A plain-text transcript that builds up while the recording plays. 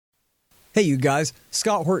Hey, you guys.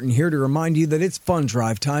 Scott Horton here to remind you that it's fund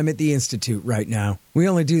drive time at the Institute right now. We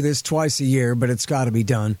only do this twice a year, but it's got to be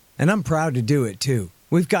done. And I'm proud to do it, too.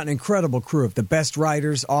 We've got an incredible crew of the best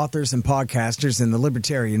writers, authors, and podcasters in the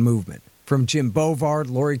libertarian movement. From Jim Bovard,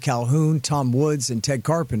 Lori Calhoun, Tom Woods, and Ted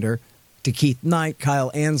Carpenter, to Keith Knight,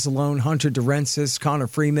 Kyle Anzalone, Hunter DeRensis, Connor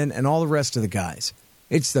Freeman, and all the rest of the guys.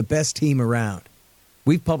 It's the best team around.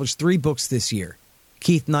 We've published 3 books this year.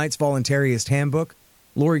 Keith Knight's Voluntarist Handbook,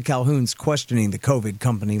 Lori Calhoun's Questioning the COVID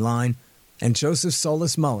Company Line, and Joseph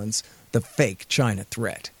Solis Mullins' The Fake China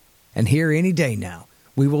Threat. And here any day now,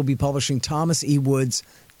 we will be publishing Thomas E. Wood's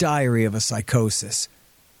Diary of a Psychosis,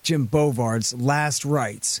 Jim Bovard's Last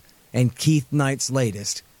Rites, and Keith Knight's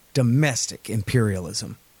latest, Domestic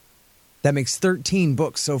Imperialism. That makes 13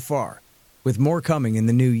 books so far, with more coming in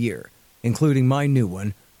the new year, including my new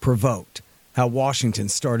one, Provoked, How Washington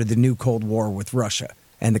Started the New Cold War with Russia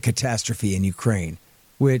and the Catastrophe in Ukraine,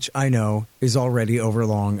 which I know is already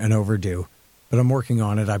overlong and overdue, but I'm working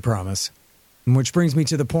on it, I promise. And which brings me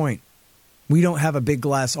to the point. We don't have a big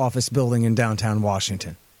glass office building in downtown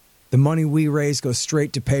Washington. The money we raise goes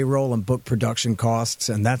straight to payroll and book production costs,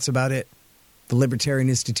 and that's about it. The Libertarian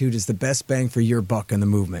Institute is the best bang for your buck in the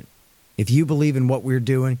movement. If you believe in what we're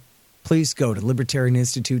doing, please go to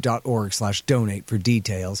libertarianinstitute.org/donate for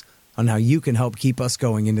details on how you can help keep us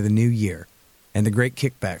going into the new year and the great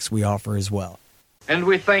kickbacks we offer as well. And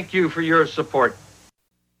we thank you for your support.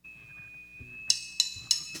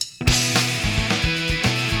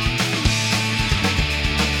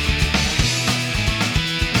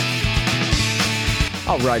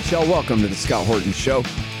 All right, y'all, welcome to the Scott Horton Show.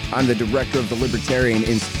 I'm the director of the Libertarian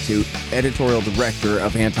Institute, editorial director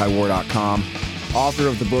of antiwar.com, author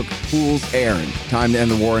of the book Fool's Errand, Time to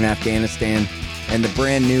End the War in Afghanistan, and the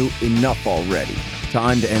brand new Enough Already,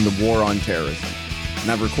 Time to End the War on Terrorism.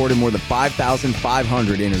 And I've recorded more than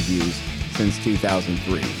 5,500 interviews since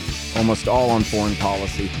 2003, almost all on foreign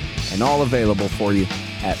policy, and all available for you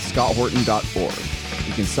at scotthorton.org.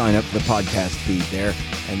 You can sign up for the podcast feed there,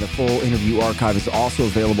 and the full interview archive is also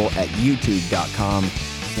available at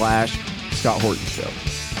youtube.com/Scott Horton Show.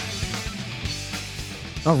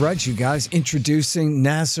 All right, you guys, introducing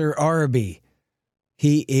Nasser Arrabyee.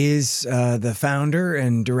 He is the founder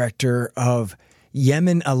and director of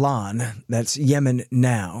Yemen Alan, that's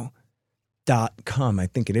YemenNow.com, I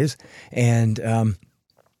think it is, and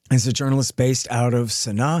is a journalist based out of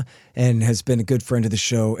Sana'a and has been a good friend of the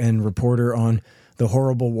show and reporter on the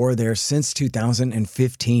horrible war there since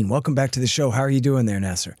 2015. Welcome back to the show. How are you doing there,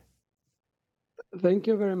 Nasser? Thank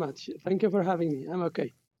you very much. Thank you for having me. I'm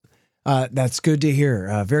okay. That's good to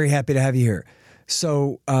hear. Very happy to have you here.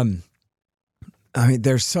 So,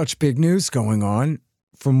 there's such big news going on.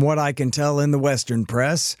 From what I can tell in the Western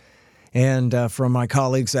press and from my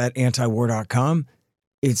colleagues at antiwar.com,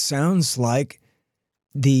 it sounds like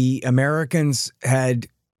the Americans had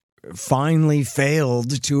finally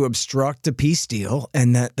failed to obstruct a peace deal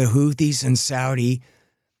and that the Houthis and Saudi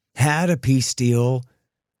had a peace deal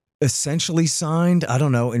essentially signed, I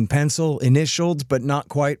don't know, in pencil, initialed, but not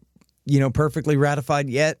quite, perfectly ratified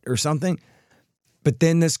yet or something. But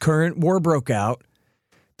then this current war broke out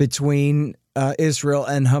between Israel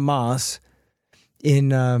and Hamas in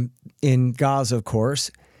Gaza, of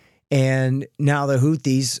course. And now the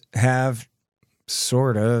Houthis have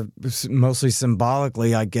sort of, mostly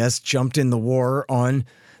symbolically, I guess, jumped in the war on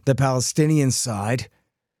the Palestinian side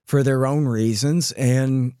for their own reasons.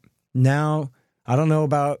 And now, I don't know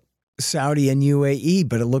about Saudi and UAE,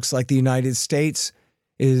 but it looks like the United States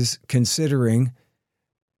is considering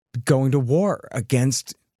going to war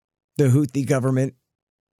against the Houthi government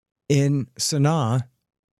in Sana'a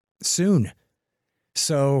soon.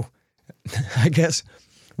 So I guess,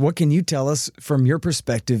 what can you tell us from your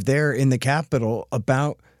perspective there in the capital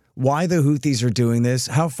about why the Houthis are doing this,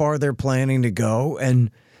 how far they're planning to go,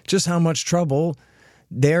 and just how much trouble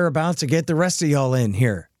they're about to get the rest of y'all in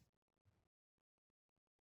here?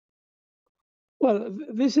 Well,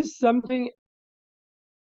 this is something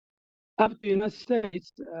up to the United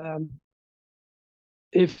States.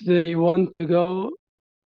 If they want to go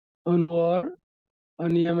on war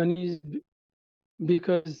on Yemenis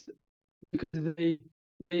because they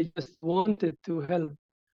just wanted to help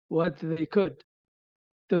what they could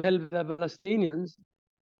to help the Palestinians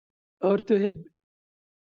or to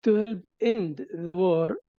help end the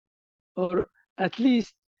war, or at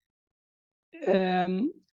least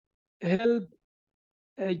help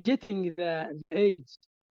getting the aid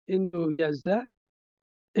into Gaza.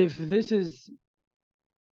 If this is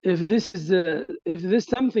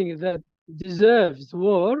something that deserves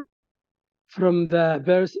war from the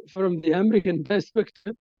American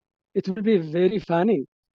perspective, it will be very funny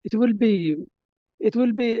it will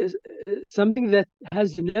be something that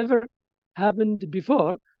has never happened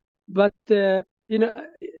before. But you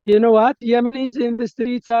know what? Yemenis in the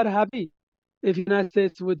streets are happy if United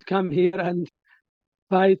States would come here and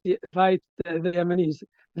fight the Yemenis.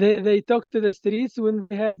 They talked to the streets when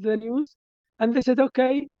they had the news, and they said,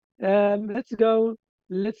 "Okay, let's go,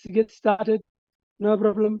 let's get started, no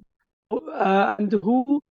problem." And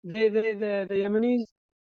who the Yemenis?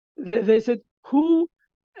 They said, "Who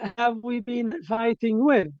have we been fighting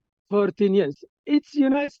with for 10 years? It's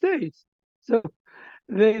United States." So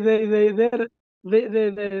they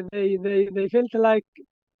felt like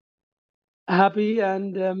happy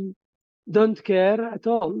and don't care at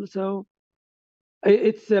all. So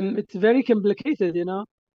it's very complicated,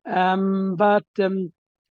 but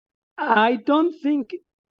I don't think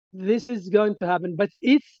this is going to happen. But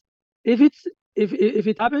if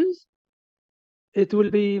it happens, it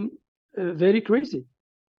will be very crazy.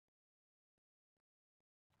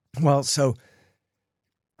 Well, so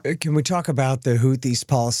can we talk about the Houthis'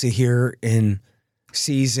 policy here in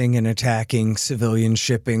seizing and attacking civilian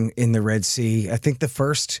shipping in the Red Sea? I think the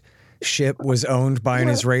first ship was owned by an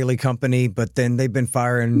Israeli company, but then they've been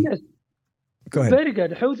firing. Yes. Go ahead. Very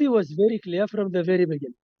good. Houthi was very clear from the very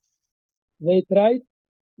beginning. They tried,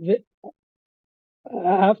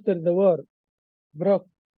 after the war broke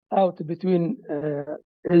out between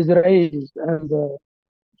Israelis and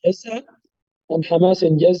Gaza and Hamas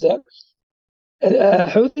in Gaza,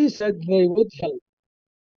 Houthi said they would help.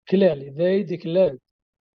 Clearly, they declared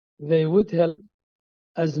they would help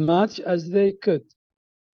as much as they could.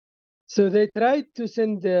 So they tried to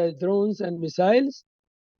send drones and missiles,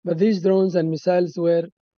 but these drones and missiles were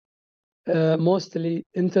mostly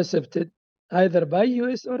intercepted either by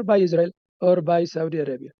US or by Israel or by Saudi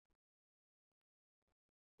Arabia.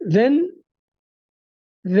 Then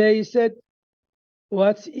they said,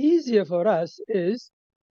 what's easier for us is,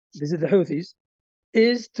 this is the Houthis,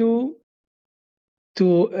 is to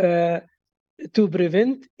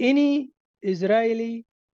prevent any Israeli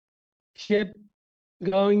ship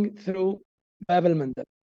going through Bab al-Mandab.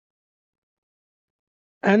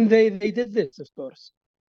 And they did this, of course.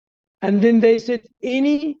 And then they said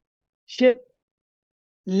any ship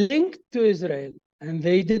linked to Israel, and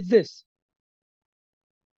they did this.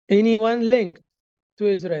 Anyone linked to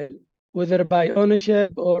Israel, whether by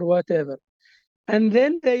ownership or whatever. And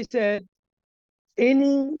then they said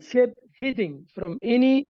any ship heading from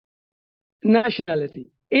any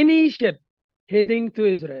nationality, any ship heading to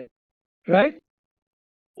Israel, right?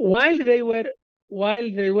 While they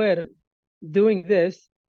were doing this,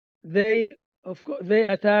 they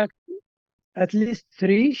attacked at least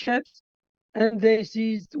 3 ships, and they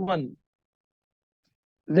seized one.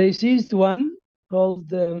 They seized one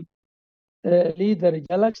called Leader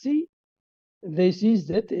Galaxy. They seized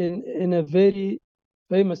it in a very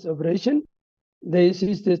famous operation. They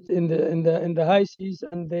seized it in the high seas,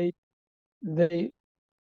 and they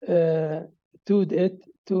towed it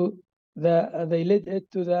to they led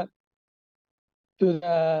it to the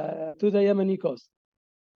Yemeni coast,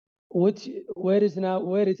 where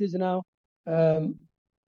it is now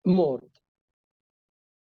moored.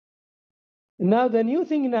 Now the new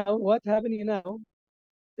thing now, what's happening now,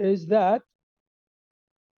 is that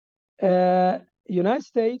United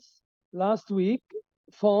States last week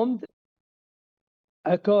formed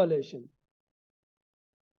a coalition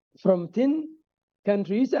from 10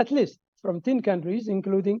 countries, at least from 10 countries,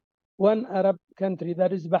 including one Arab country,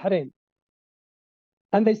 that is Bahrain.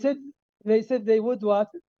 And they said they would what?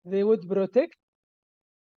 They would protect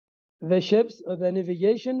the ships or the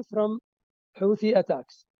navigation from Houthi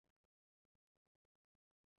attacks.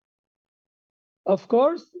 Of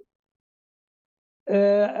course,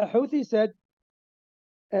 Houthi said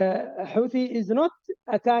Houthi is not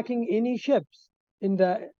attacking any ships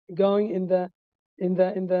going in the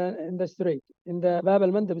strait, in the Bab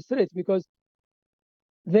al-Mandab Strait, because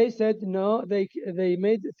they said no. They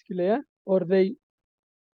made it clear, or they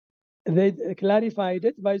clarified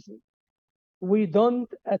it by we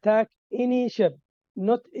don't attack any ship,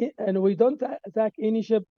 and we don't attack any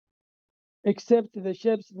ship except the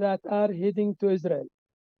ships that are heading to Israel.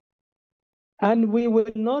 And we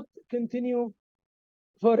will not continue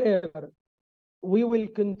forever. We will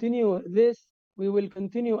continue this. We will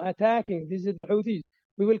continue attacking. This is the Houthis.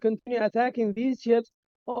 We will continue attacking these ships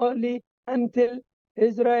only until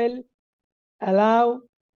Israel allow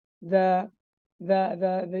the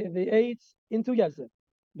aids into Gaza,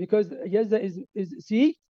 because Gaza is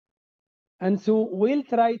sieged, and so we'll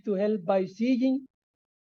try to help by sieging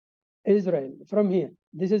Israel from here.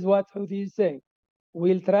 This is what Houthi is saying.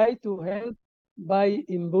 We'll try to help by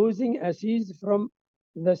imposing a siege from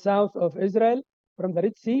the south of Israel from the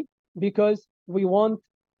Red Sea, because we want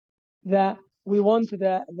the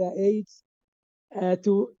aids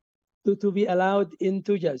to be allowed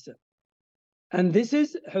into Gaza. And this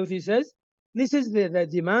is, Houthi says, this is the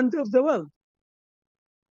demand of the world.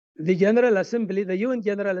 The General Assembly, the UN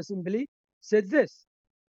General Assembly, said this.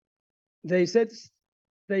 They said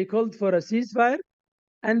they called for a ceasefire,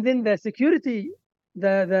 and then the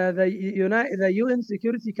UN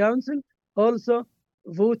Security Council also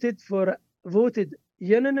voted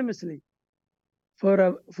unanimously for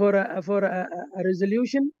a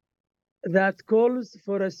resolution that calls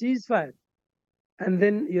for a ceasefire, and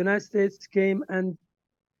then United States came and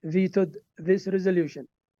vetoed this resolution.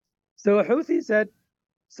 So Houthi said,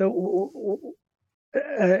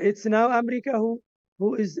 it's now America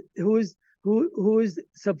who is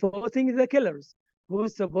supporting the killers, who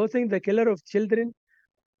is supporting the killer of children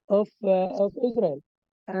of Israel,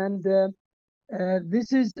 and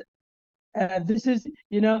this is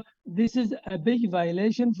a big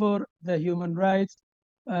violation for the human rights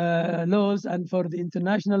laws and for the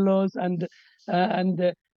international laws and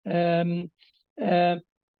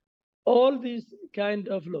all these kind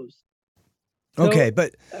of laws. Okay,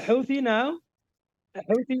 but Houthi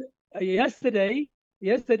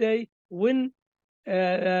yesterday, when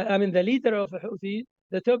the leader of Houthi,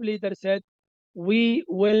 the top leader, said we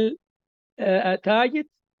will target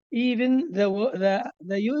even the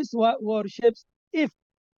U.S. warships if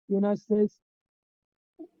United States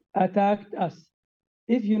attacked us.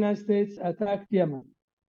 If United States attacked Yemen,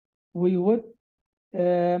 we would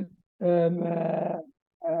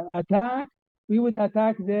attack. We would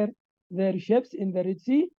attack their ships in the Red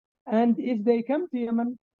Sea, and if they come to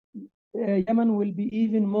Yemen, Yemen will be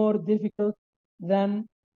even more difficult than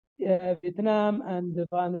Vietnam and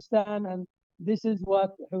Afghanistan, and this is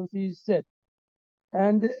what Houthis said.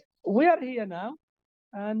 And we are here now,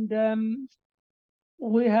 and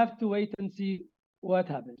we have to wait and see what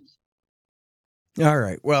happens. All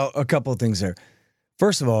right. Well, a couple of things there.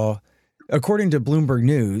 First of all, according to Bloomberg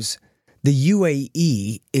News, the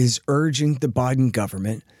UAE is urging the Biden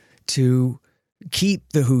government to keep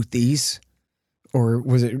the Houthis, or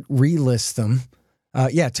was it relist them?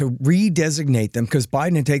 To redesignate them, because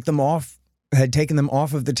Biden had taken them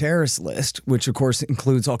off of the terrorist list, which of course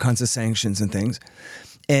includes all kinds of sanctions and things.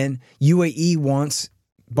 And UAE wants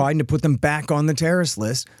Biden to put them back on the terrorist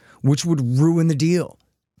list, which would ruin the deal.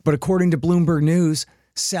 But according to Bloomberg News,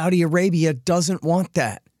 Saudi Arabia doesn't want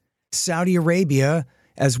that. Saudi Arabia,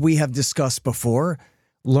 as we have discussed before,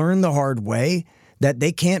 learned the hard way that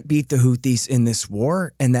they can't beat the Houthis in this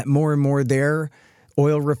war, and that more and more their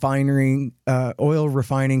oil refining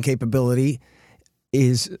capability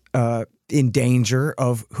is in danger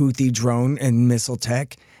of Houthi drone and missile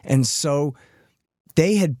tech. And so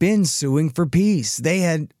they had been suing for peace.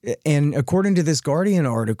 And according to this Guardian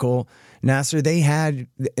article, Nasser, they had,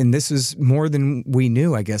 and this is more than we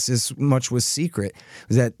knew, I guess, this much was secret,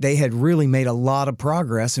 was that they had really made a lot of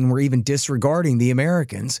progress and were even disregarding the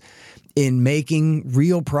Americans in making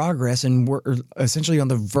real progress, and were essentially on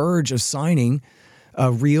the verge of signing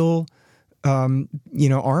a real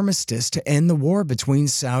armistice to end the war between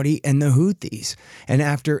Saudi and the Houthis. And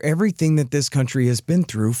after everything that this country has been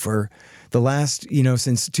through for the last,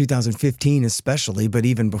 since 2015 especially, but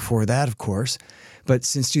even before that, of course, but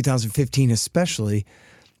since 2015 especially,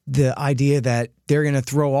 the idea that they're going to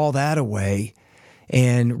throw all that away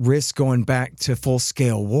and risk going back to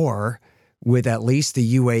full-scale war with at least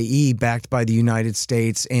the UAE backed by the United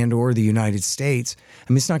States and or the United States.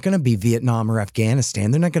 I mean, it's not going to be Vietnam or Afghanistan.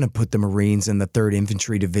 They're not going to put the Marines in the 3rd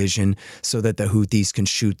Infantry Division so that the Houthis can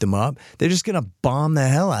shoot them up. They're just going to bomb the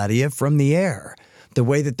hell out of you from the air, the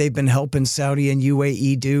way that they've been helping Saudi and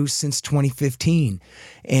UAE do since 2015.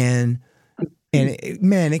 And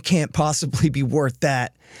man, it can't possibly be worth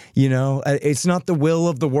that. It's not the will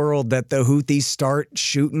of the world that the Houthis start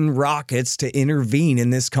shooting rockets to intervene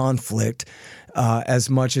in this conflict, as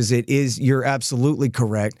much as it is. You're absolutely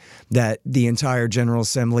correct that the entire General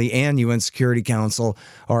Assembly and UN Security Council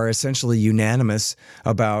are essentially unanimous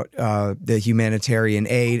about the humanitarian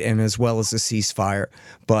aid and as well as the ceasefire.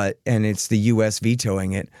 And it's the U.S.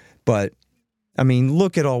 vetoing it. But I mean,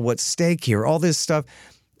 look at all what's at stake here. All this stuff.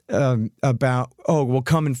 About,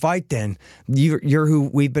 come and fight then. You're who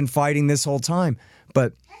we've been fighting this whole time.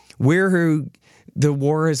 But we're who the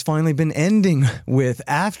war has finally been ending with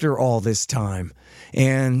after all this time.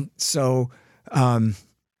 And so, all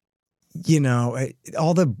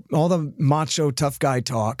the macho tough guy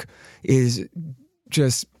talk is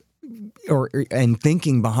just, and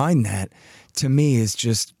thinking behind that, to me is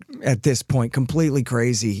just at this point completely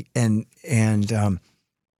crazy and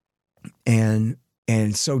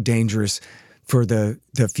and so dangerous for the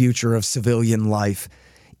future of civilian life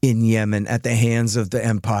in Yemen at the hands of the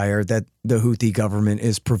empire that the Houthi government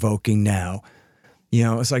is provoking now. You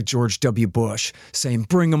know, it's like George W. Bush saying,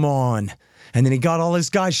 bring them on. And then he got all his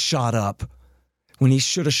guys shot up when he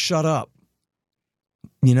should have shut up.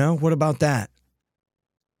 You know, what about that?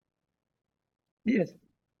 Yes,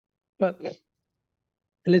 but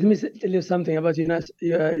let me tell you something about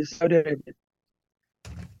Saudi Arabia.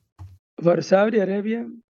 For Saudi Arabia,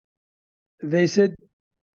 they said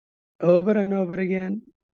over and over again,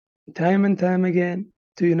 time and time again,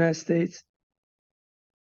 to United States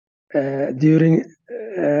during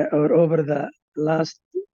or over the last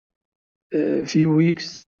few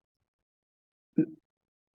weeks,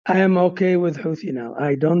 I am okay with Houthi now.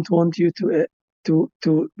 I don't want you to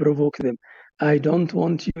provoke them. I don't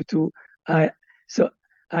want you to.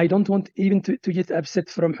 I don't want even to get upset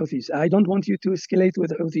from Houthis. I don't want you to escalate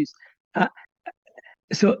with Houthis.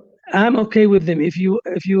 So I'm okay with them. If you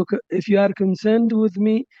are concerned with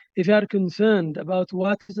me, if you are concerned about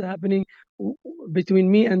what is happening between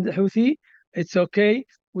me and the Houthi, it's okay.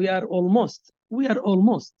 We are almost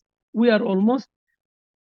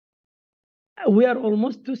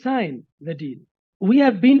to sign the deal. We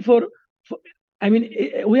have been for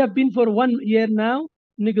 1 year now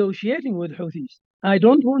negotiating with Houthis. I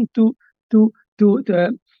don't want to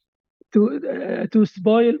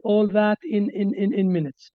spoil all that in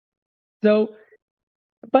minutes. So,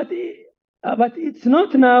 but it's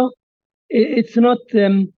not now. It's not.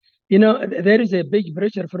 There is a big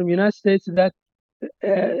pressure from United States that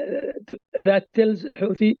tells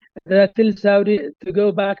Houthi, that tells Saudi to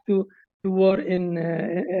go back to war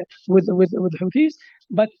with Houthis.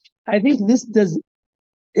 But I think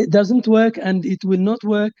it doesn't work, and it will not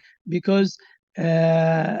work because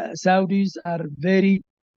Saudis are very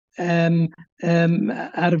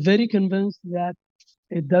convinced that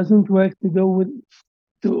it doesn't work to go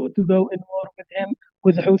in war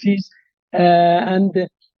with Houthis, and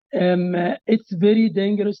it's very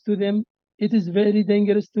dangerous to them. It is very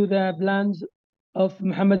dangerous to the plans of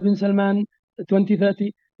Mohammed bin Salman, the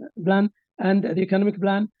 2030 plan and the economic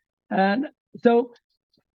plan, and so.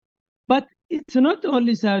 But it's not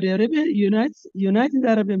only Saudi Arabia. United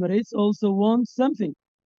Arab Emirates also want something.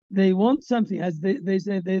 They want something, as they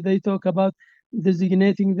say. They talk about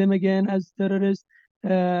designating them again as terrorists.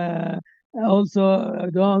 Also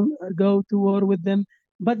go to war with them,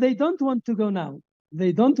 but they don't want to go now.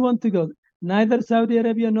 They don't want to go. Neither Saudi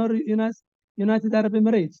Arabia nor United Arab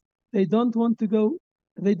Emirates. They don't want to go.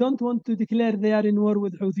 They don't want to declare they are in war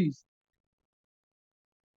with Houthis.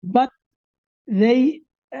 But they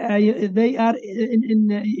are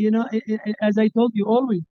as I told you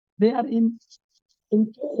always, they are in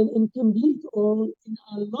complete or in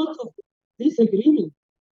a lot of disagreement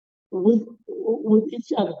with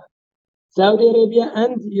each other, Saudi Arabia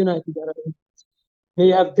and United Arab Emirates. They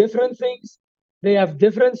have different things. They have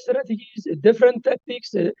different strategies, different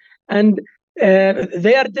tactics, and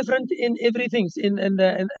they are different in everything in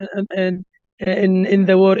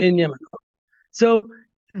the war in Yemen. So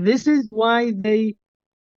this is why they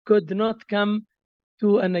could not come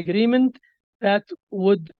to an agreement that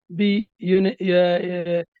would be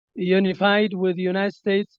unified with the United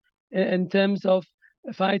States in terms of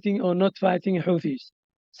fighting or not fighting Houthis.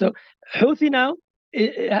 So Houthi now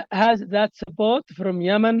has that support from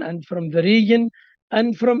Yemen and from the region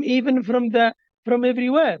and from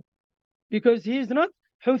everywhere, because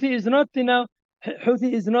Houthi is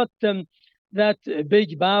not that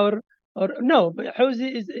big power, or no, but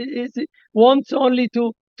Houthi wants only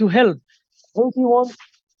to help. Houthi wants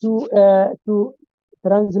to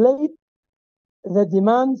translate the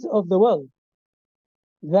demands of the world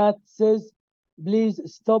that says, please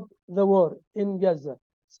stop the war in Gaza,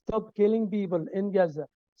 stop killing people in Gaza,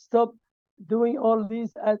 stop doing all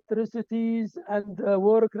these atrocities and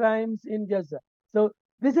war crimes in Gaza. So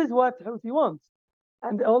this is what Houthi wants,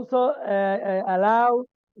 and also allow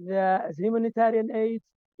the humanitarian aid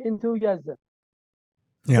into Gaza.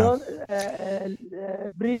 Yeah. Don't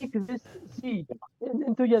break this siege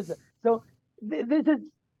into Gaza. So this is,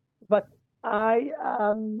 but I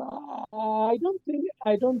don't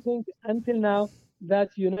think until now that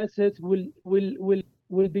United States will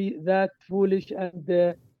be that foolish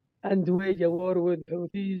and wage a war with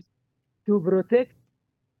Houthis to protect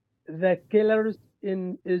the killers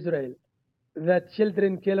in Israel, the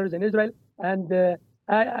children killers in Israel, and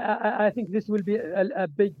I think this will be a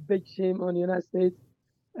big shame on United States.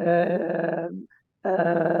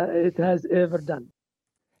 It has ever done.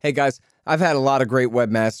 Hey guys, I've had a lot of great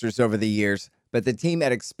webmasters over the years, but the team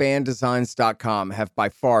at expanddesigns.com have by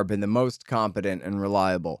far been the most competent and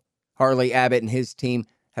reliable. Harley Abbott and his team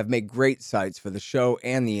have made great sites for the show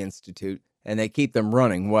and the Institute, and they keep them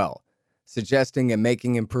running well, suggesting and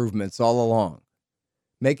making improvements all along.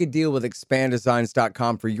 Make a deal with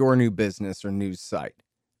expanddesigns.com for your new business or news site.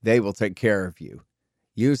 They will take care of you.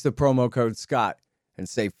 Use the promo code SCOTT and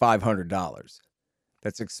save $500.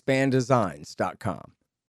 That's expanddesigns.com.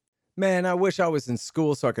 Man, I wish I was in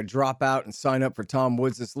school so I could drop out and sign up for Tom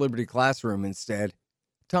Woods' Liberty Classroom instead.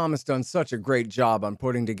 Tom has done such a great job on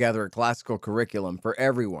putting together a classical curriculum for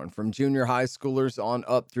everyone from junior high schoolers on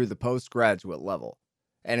up through the postgraduate level.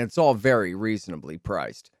 And it's all very reasonably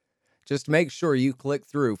priced. Just make sure you click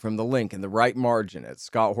through from the link in the right margin at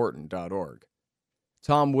scotthorton.org.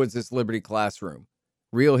 Tom Woods' Liberty Classroom.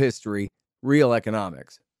 Real history, real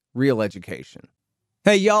economics, real education.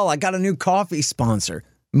 Hey, y'all, I got a new coffee sponsor.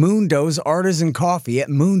 Mundo's Artisan Coffee at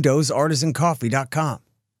mundosartisancoffee.com.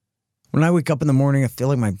 When I wake up in the morning, I feel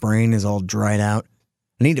like my brain is all dried out.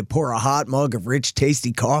 I need to pour a hot mug of rich,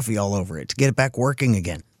 tasty coffee all over it to get it back working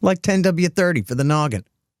again, like 10W30 for the noggin.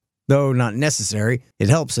 Though not necessary, it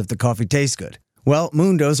helps if the coffee tastes good. Well,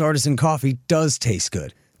 Mundo's Artisan Coffee does taste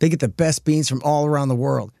good. They get the best beans from all around the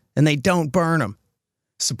world, and they don't burn them.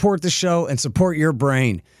 Support the show and support your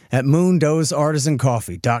brain at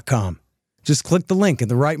mundosartisancoffee.com. Just click the link in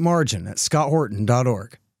the right margin at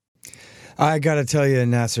scotthorton.org. I got to tell you,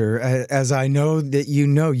 Nasser, as I know that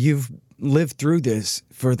you've lived through this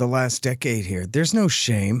for the last decade here, there's no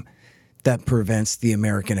shame that prevents the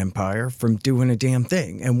American empire from doing a damn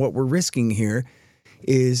thing. And what we're risking here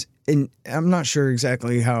is, and I'm not sure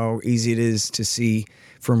exactly how easy it is to see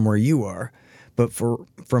from where you are, but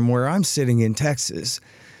from where I'm sitting in Texas,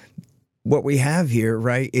 what we have here,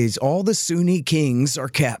 right, is all the Sunni kings are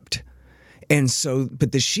kept. And so,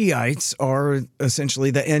 but the Shiites are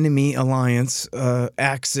essentially the enemy alliance,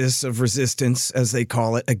 axis of resistance, as they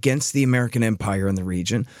call it, against the American empire in the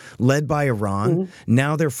region, led by Iran. Mm-hmm.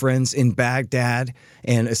 Now they're friends in Baghdad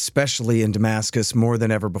and especially in Damascus more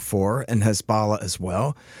than ever before, and Hezbollah as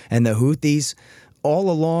well. And the Houthis,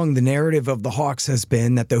 all along the narrative of the Hawks has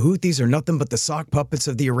been that the Houthis are nothing but the sock puppets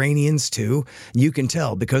of the Iranians too. You can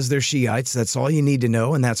tell because they're Shiites. That's all you need to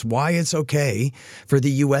know. And that's why it's okay for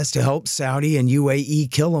the U.S. to help Saudi and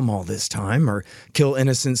UAE kill them all this time, or kill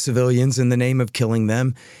innocent civilians in the name of killing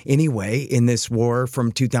them anyway in this war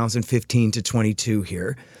from 2015 to 22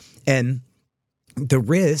 here. And the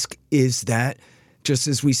risk is that, just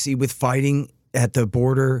as we see with fighting at the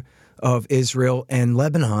border of Israel and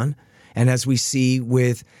Lebanon, and as we see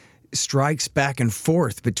with strikes back and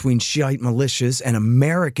forth between Shiite militias and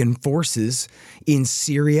American forces in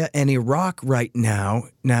Syria and Iraq right now,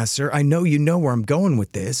 Nasser, I know you know where I'm going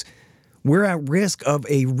with this. We're at risk of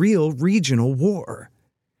a real regional war.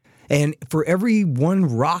 And for every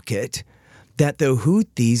one rocket that the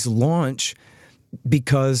Houthis launch,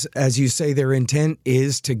 because, as you say, their intent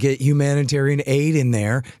is to get humanitarian aid in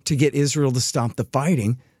there to get Israel to stop the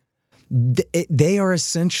fighting, they are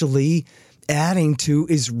essentially adding to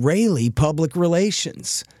Israeli public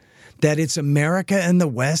relations, that it's America and the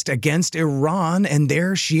West against Iran and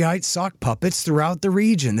their Shiite sock puppets throughout the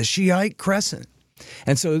region, the Shiite Crescent.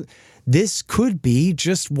 And so this could be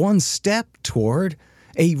just one step toward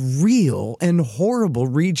a real and horrible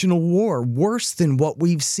regional war, worse than what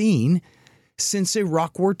we've seen since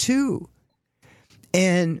Iraq War II.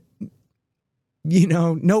 And, you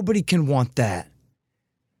know, nobody can want that.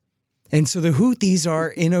 And so the Houthis are,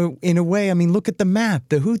 in a way, I mean, look at the map.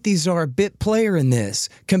 The Houthis are a bit player in this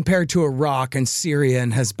compared to Iraq and Syria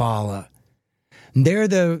and Hezbollah. They're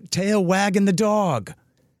the tail wagging the dog.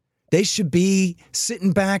 They should be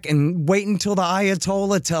sitting back and waiting until the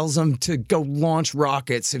Ayatollah tells them to go launch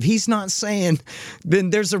rockets. If he's not saying, then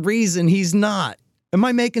there's a reason he's not. Am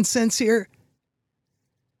I making sense here?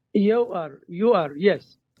 You are,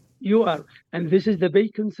 yes, you are. And this is the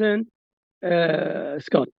big concern,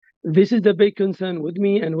 Scott. This is the big concern with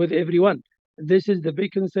me and with everyone. This is the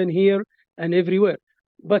big concern here and everywhere.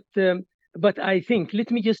 But I think,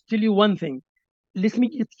 let me just tell you one thing.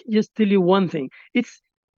 It's,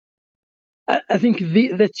 I think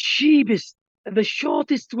the cheapest, the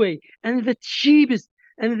shortest way, and the cheapest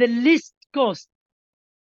and the least cost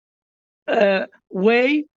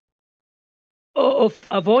way of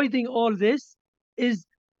avoiding all this is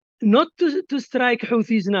not to strike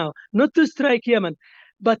Houthis now, not to strike Yemen,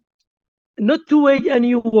 but not to wage a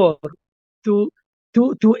new war, to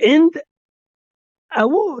end a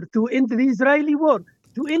war, to end the Israeli war,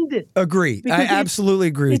 to end it. Agree. I absolutely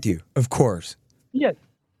agree with you, of course. Yes.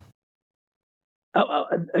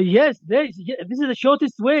 Yes, this is the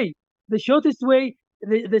shortest way. The shortest way,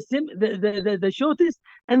 the shortest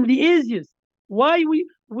and the easiest. Why we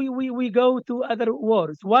go to other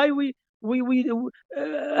wars? Why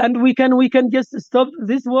and we can just stop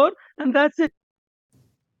this war and that's it.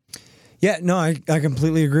 Yeah, no, I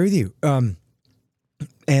completely agree with you.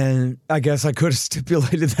 And I guess I could have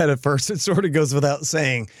stipulated that at first. It sort of goes without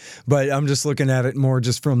saying, but I'm just looking at it more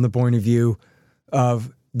just from the point of view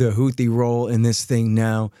of the Houthi role in this thing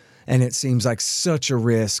now. And it seems like such a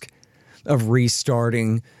risk of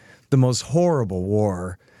restarting the most horrible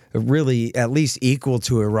war, really at least equal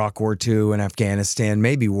to Iraq War II and Afghanistan,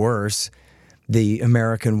 maybe worse, the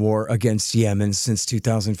American war against Yemen since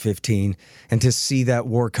 2015. And to see that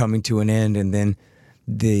war coming to an end and then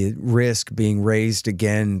the risk being raised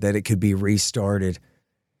again that it could be restarted,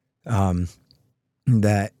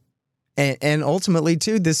 that and ultimately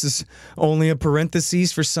too, this is only a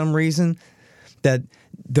parenthesis for some reason, that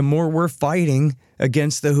the more we're fighting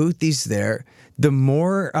against the Houthis there, the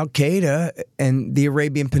more Al-Qaeda and the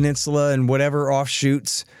Arabian Peninsula and whatever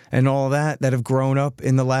offshoots and all that have grown up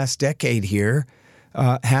in the last decade here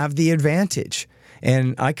have the advantage.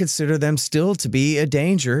 And I consider them still to be a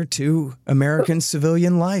danger to American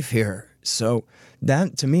civilian life here. So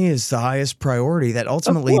that, to me, is the highest priority, that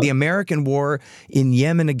ultimately the American war in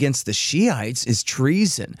Yemen against the Shiites is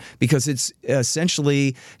treason because it's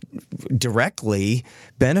essentially directly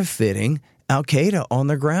benefiting Al-Qaeda on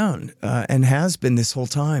the ground and has been this whole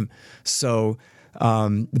time. So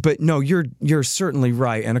but no, you're certainly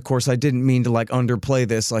right. And of course, I didn't mean to like underplay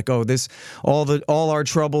this, like, oh, all our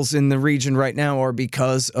troubles in the region right now are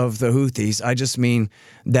because of the Houthis. I just mean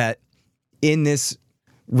that in this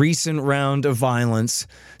recent round of violence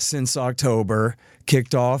since October,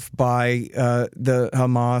 kicked off by the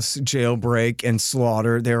Hamas jailbreak and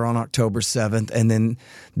slaughter there on October 7th, and then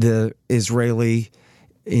the Israeli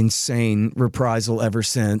insane reprisal ever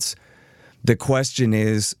since. The question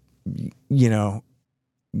is, you know,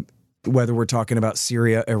 whether we're talking about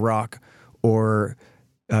Syria, Iraq, or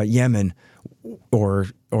Yemen, or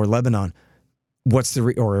Lebanon,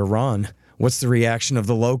 or Iran, what's the reaction of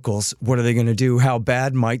the locals? What are they going to do? How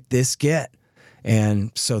bad might this get?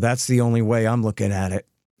 And so that's the only way I'm looking at it,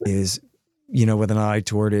 is, you know, with an eye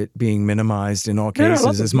toward it being minimized in all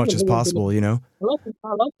cases as much as possible, you know?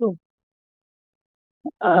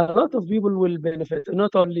 A lot of people will benefit,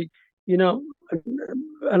 not only, you know,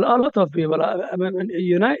 a lot of people. I mean,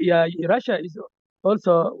 Russia is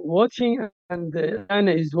also watching, and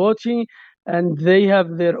China is watching, and they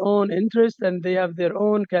have their own interest and they have their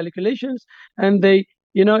own calculations, and they,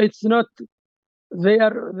 you know, it's not, they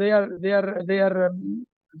are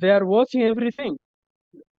watching everything.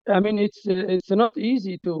 I mean, it's not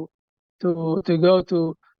easy to go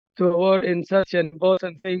to a war in such an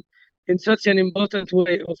important thing, in such an important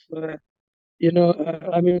way of, I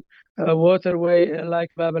mean, a waterway like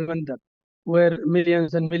Bab al-Mandab, where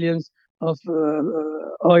millions and millions of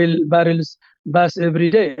oil barrels pass every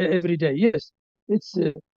day. Yes,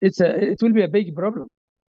 it will be a big problem.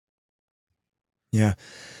 Yeah.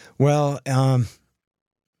 Well, and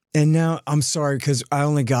now I'm sorry, because I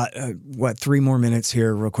only got 3 more minutes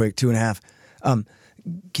here, real quick, 2.5.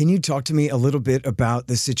 Can you talk to me a little bit about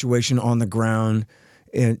the situation on the ground,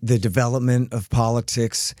 the development of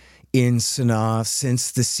politics in Sana'a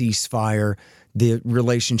since the ceasefire, the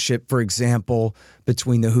relationship, for example,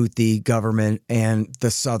 between the Houthi government and the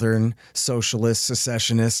Southern Socialist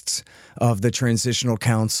Secessionists of the Transitional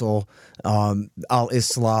Council,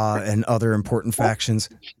 Al-Islah, and other important factions?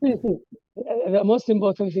 The most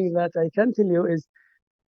important thing that I can tell you is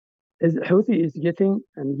Houthi is getting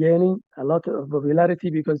and gaining a lot of popularity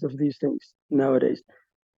because of these things nowadays.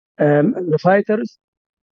 The fighters,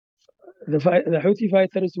 the Houthi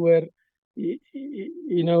fighters were,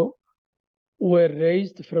 you know, were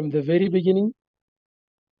raised from the very beginning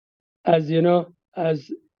as, you know,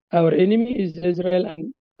 as our enemy is Israel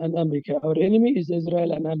and America. Our enemy is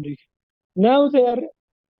Israel and America. Now they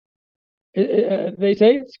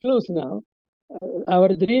say it's close now.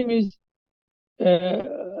 Our dream is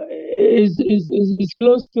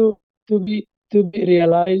close to be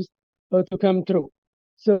realized or to come true.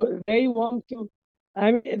 So they want to.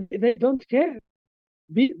 I mean, they don't care.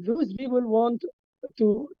 Those people want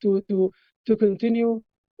to continue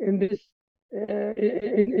in this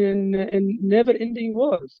in never-ending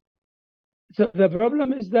wars. So the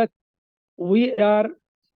problem is that we are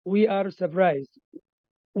surprised.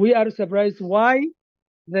 We are surprised why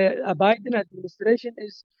the Biden administration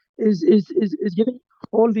is giving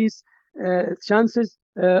all these chances.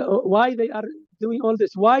 Why they are doing all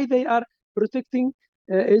this? Why they are protecting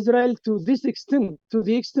Israel to this extent, to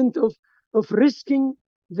the extent of risking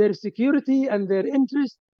their security and their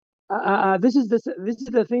interest. This is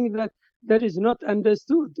the thing that is not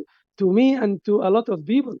understood. to me and to a lot of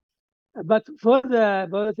people. But for the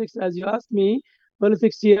politics, as you asked me,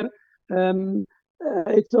 politics here,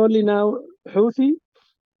 it's only now Houthi.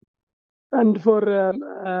 And for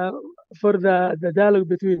the dialogue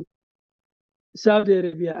between Saudi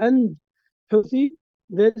Arabia and Houthi,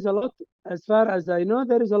 there is a lot, as far as I know,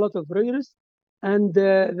 there is a lot of progress, and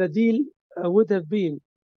the deal would have been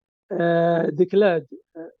declared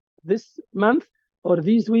this month or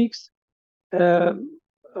these weeks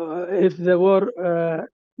if the war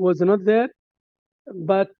was not there.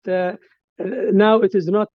 But now it is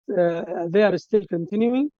not. They are still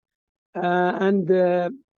continuing, and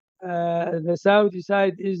the Saudi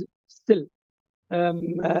side is still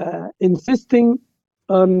insisting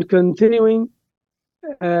on continuing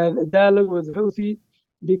the dialogue with Houthi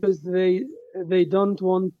because they don't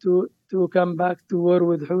want to come back to war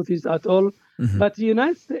with Houthis at all. Mm-hmm. But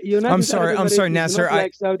United I'm sorry, Nasser.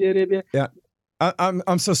 Like Saudi Arabia. Yeah.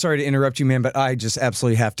 I'm so sorry to interrupt you, man, but I just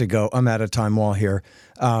absolutely have to go. I'm at a time wall here,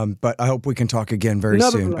 but I hope we can talk again very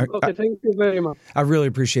soon. Okay, thank you very much. I really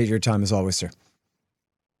appreciate your time as always, sir.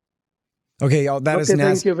 Okay, y'all, that is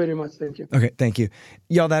Nasser. Thank you very much. Thank you. Okay, thank you.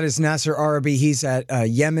 Y'all, that is Nasser Arrabyee. He's at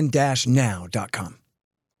yemen-now.com.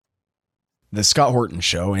 The Scott Horton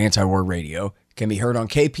Show, Anti-War Radio, can be heard on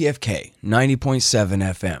KPFK 90.7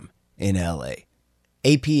 FM in LA,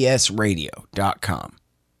 APSradio.com,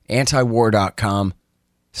 antiwar.com,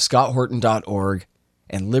 scotthorton.org,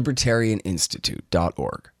 and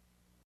libertarianinstitute.org.